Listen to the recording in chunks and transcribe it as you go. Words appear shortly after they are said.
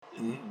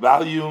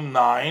volume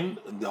 9,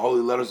 the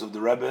Holy Letters of the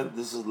Rebbe.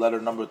 This is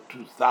letter number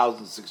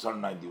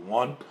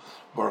 2691.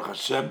 Baruch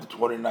Hashem, the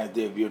 29th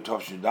day of year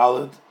Tov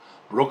Dalet.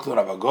 Brooklyn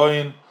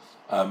Avagoyin.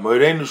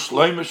 Moirenu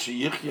Shloime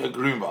Sheyichya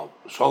Greenwald.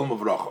 Shalom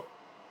Uvracha.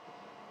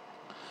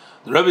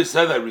 The Rebbe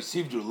said, I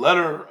received your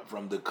letter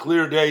from the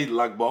clear day,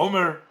 Lag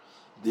BaOmer,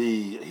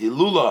 the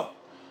Hilula,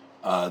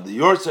 the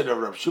Yortzeit of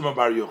Rav Shimon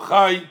Bar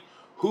Yochai,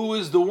 who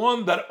is the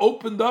one that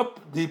opened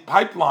up the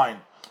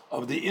pipeline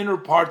of the inner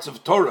parts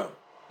of Torah,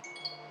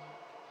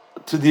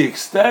 to the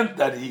extent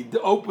that he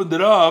opened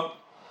it up,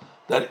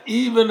 that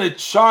even a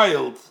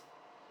child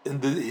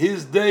in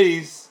his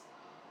days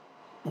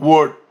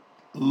were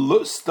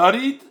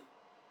studied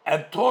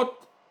and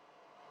taught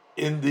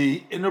in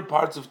the inner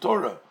parts of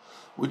Torah,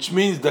 which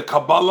means the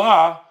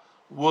Kabbalah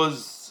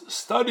was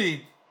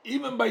studied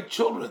even by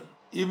children,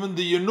 even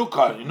the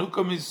Yenuka.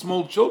 Yenuka means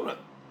small children.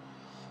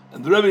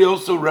 And the Rebbe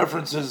also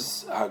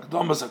references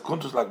Hakdamas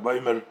HaKuntus Lag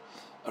BaOmer,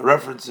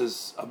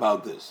 references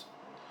about this.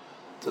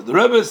 So the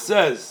Rebbe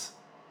says,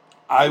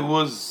 I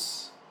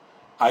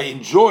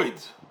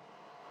enjoyed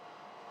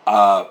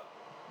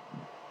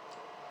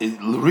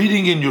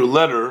reading in your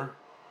letter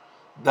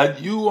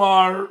that you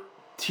are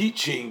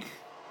teaching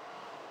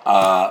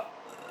Limudei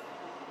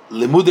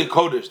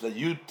Kodesh, that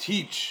you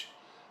teach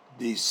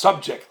the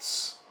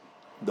subjects,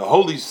 the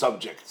holy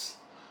subjects,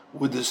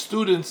 with the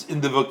students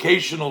in the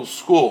vocational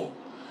school.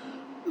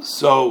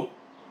 So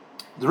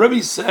the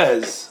Rebbe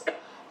says,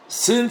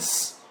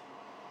 since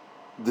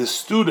the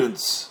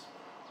students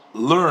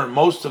learn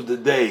most of the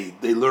day,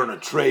 they learn a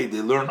trade,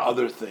 they learn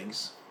other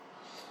things,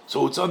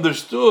 so it's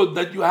understood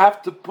that you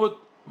have to put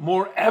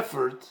more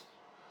effort,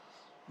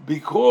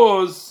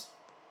 because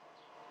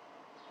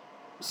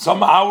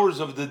some hours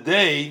of the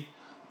day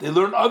they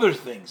learn other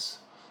things.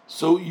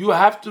 So you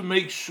have to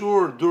make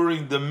sure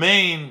during the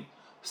main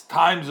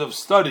times of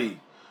study,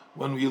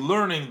 when we're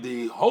learning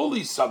the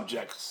holy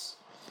subjects,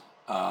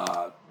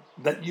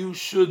 that you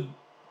should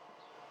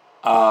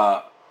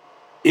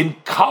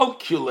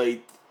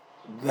inculcate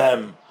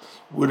them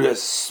with a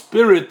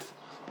spirit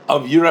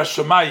of Yiras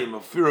Shamayim,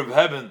 of fear of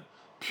heaven,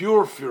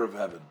 pure fear of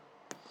heaven,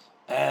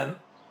 and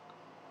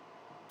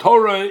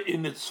Torah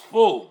in its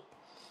full,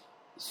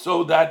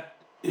 so that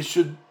it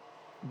should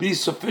be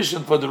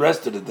sufficient for the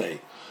rest of the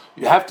day.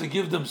 You have to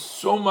give them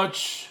so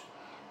much,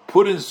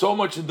 put in so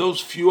much in those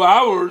few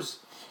hours,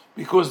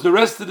 because the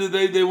rest of the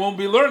day they won't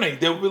be learning.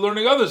 They will be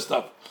learning other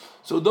stuff.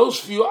 So those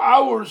few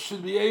hours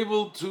should be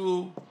able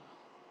to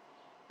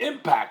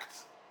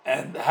impact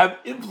and have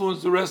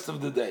influence the rest of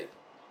the day.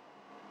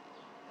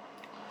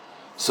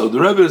 So the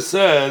Rebbe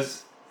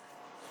says,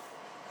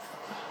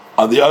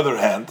 on the other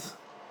hand,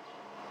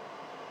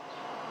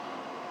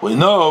 we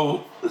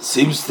know it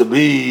seems to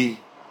be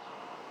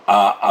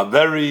a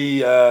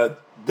very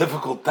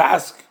difficult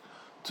task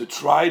to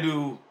try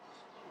to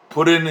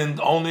put in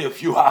only a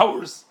few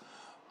hours,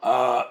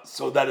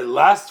 so that it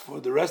lasts for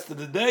the rest of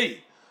the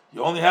day.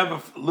 You only have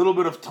a little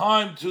bit of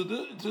time to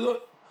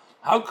do.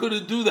 How could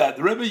it do that?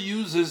 The Rebbe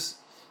uses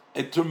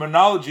a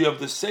terminology of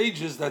the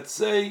sages that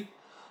say,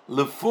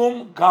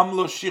 "Lefum gam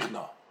lo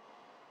shichna,"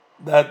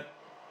 that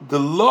the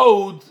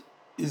load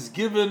is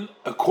given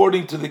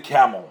according to the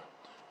camel.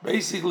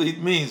 Basically,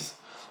 it means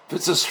if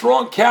it's a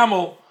strong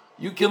camel,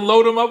 you can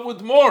load him up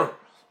with more.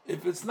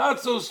 If it's not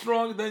so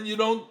strong, then you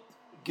don't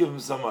give him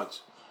so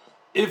much.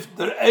 If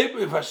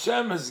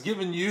Hashem has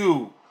given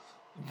you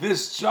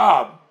this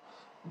job,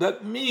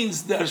 that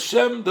means that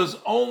Hashem does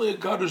only,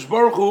 Kadosh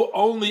Baruch Hu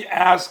only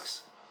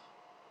asks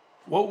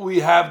what we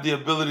have the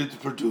ability to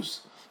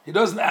produce. He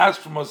doesn't ask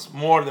from us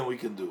more than we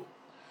can do.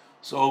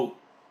 So,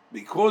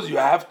 because you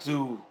have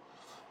to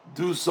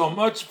do so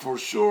much, for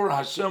sure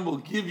Hashem will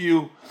give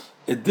you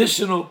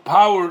additional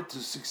power to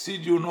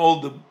succeed you in all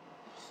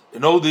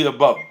the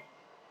above.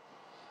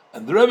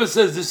 And the Rebbe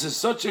says this is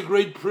such a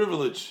great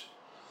privilege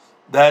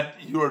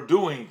that you are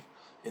doing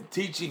in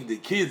teaching the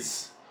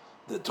kids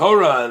the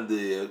Torah and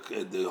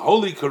the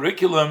holy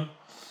curriculum,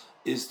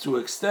 is to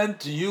extend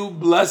to you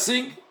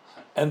blessing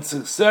and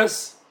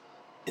success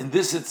in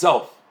this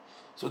itself.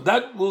 So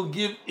that will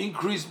give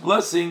increased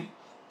blessing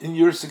in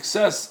your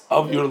success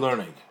of your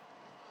learning.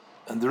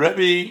 And the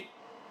Rebbe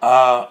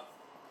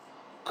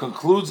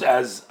concludes,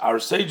 as our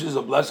sages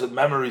of blessed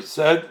memory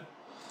said,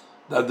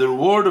 that the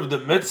reward of the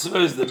mitzvah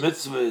is the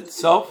mitzvah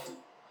itself.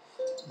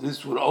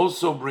 This would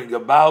also bring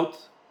about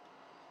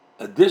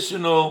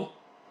additional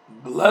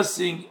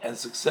blessing and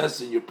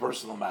success in your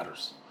personal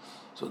matters.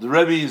 So the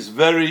Rebbe is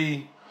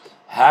very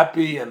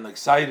happy and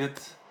excited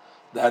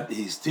that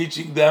he's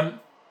teaching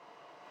them.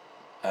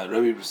 And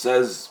Rebbe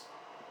says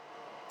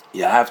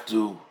you have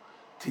to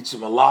teach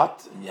them a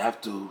lot, and you have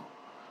to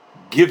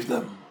give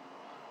them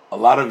a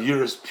lot of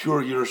years,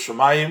 pure Yiras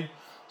Shamayim,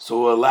 so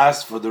it will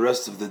last for the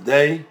rest of the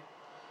day.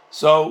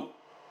 So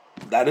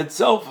that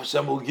itself,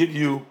 Hashem will give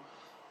you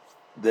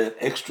the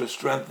extra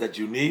strength that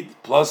you need,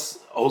 plus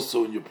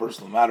also in your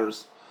personal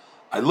matters.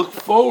 I look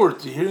forward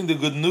to hearing the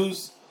good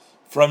news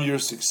from your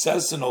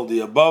success in all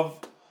the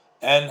above,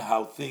 and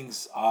how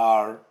things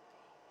are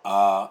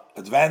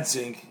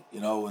advancing,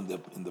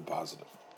 in the positive.